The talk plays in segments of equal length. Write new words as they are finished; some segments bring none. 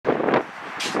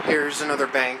Here's another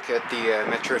bank at the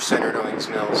Metro Center at Owings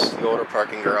Mills, the older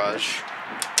parking garage.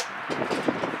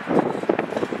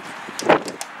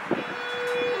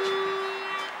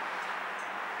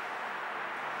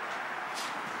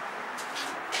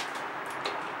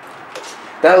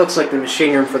 That looks like the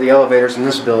machine room for the elevators in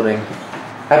this building.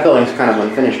 That building's kind of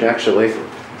unfinished, actually.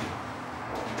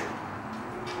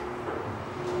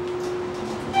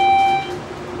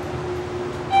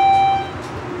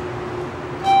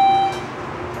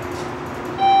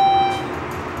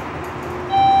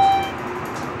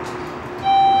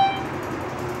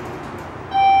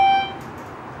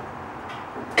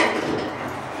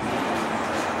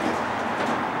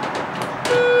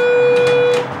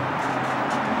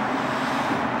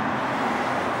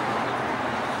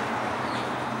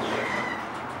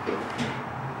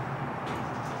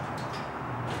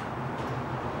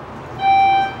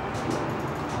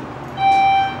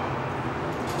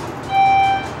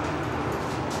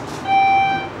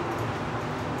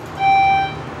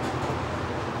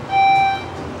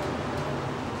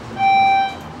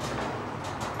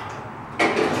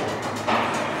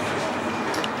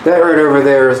 That right over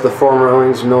there is the former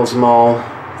Owings Mills Mall.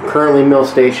 Currently Mill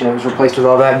Station. It was replaced with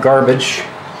all that garbage.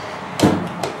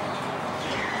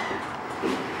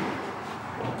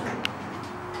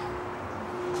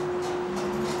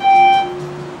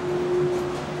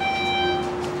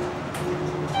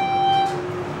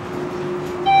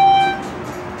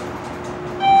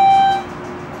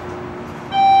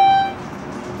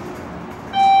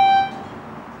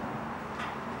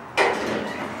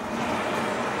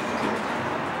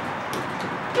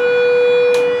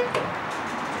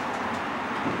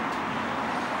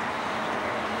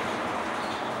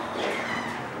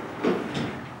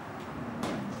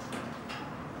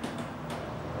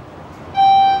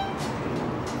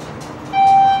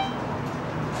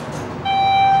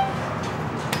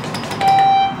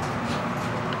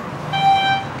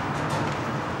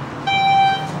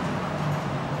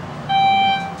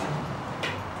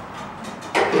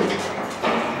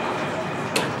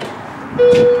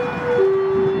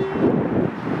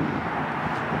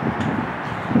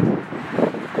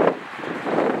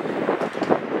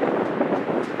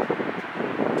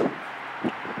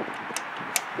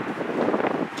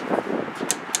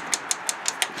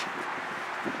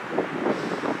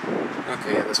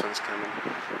 Okay, yeah, this one's coming.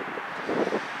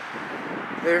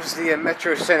 There's the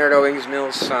Metro Center at Owings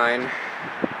Mills sign.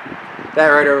 That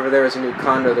right over there is a new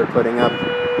condo they're putting up.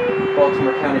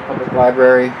 Baltimore County Public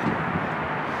Library.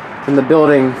 And the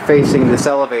building facing this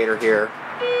elevator here.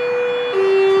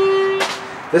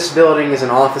 This building is an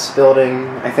office building.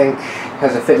 I think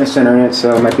has a fitness center in it,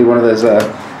 so it might be one of those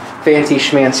fancy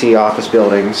schmancy office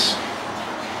buildings.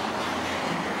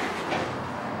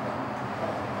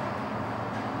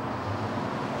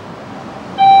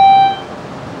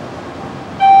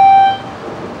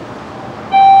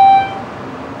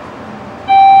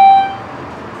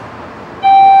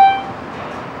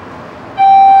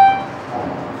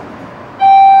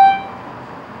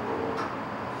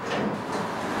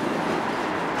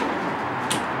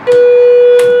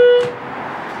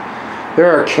 There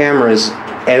are cameras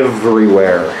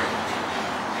everywhere.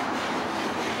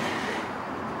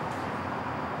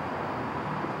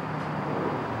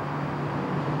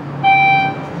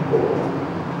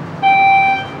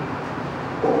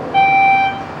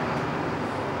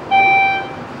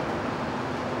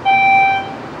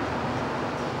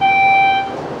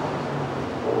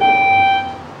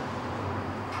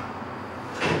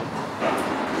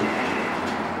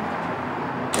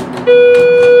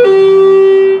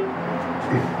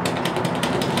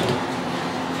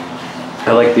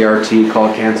 I like the RT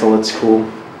call cancel, it's cool.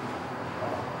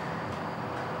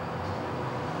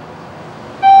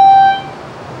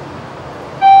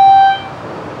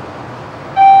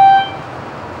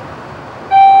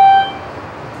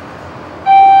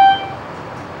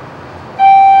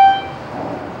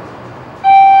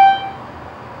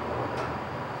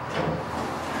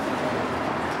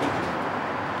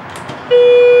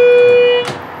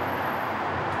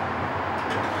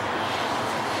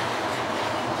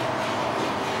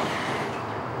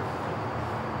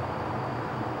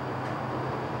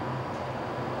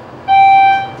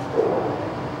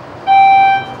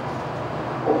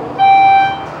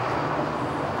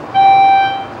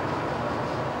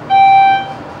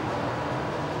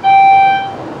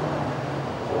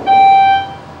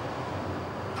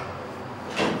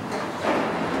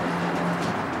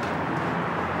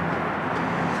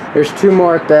 There's two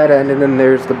more at that end, and then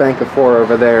there's the bank of 4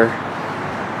 over there.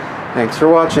 Thanks for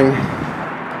watching.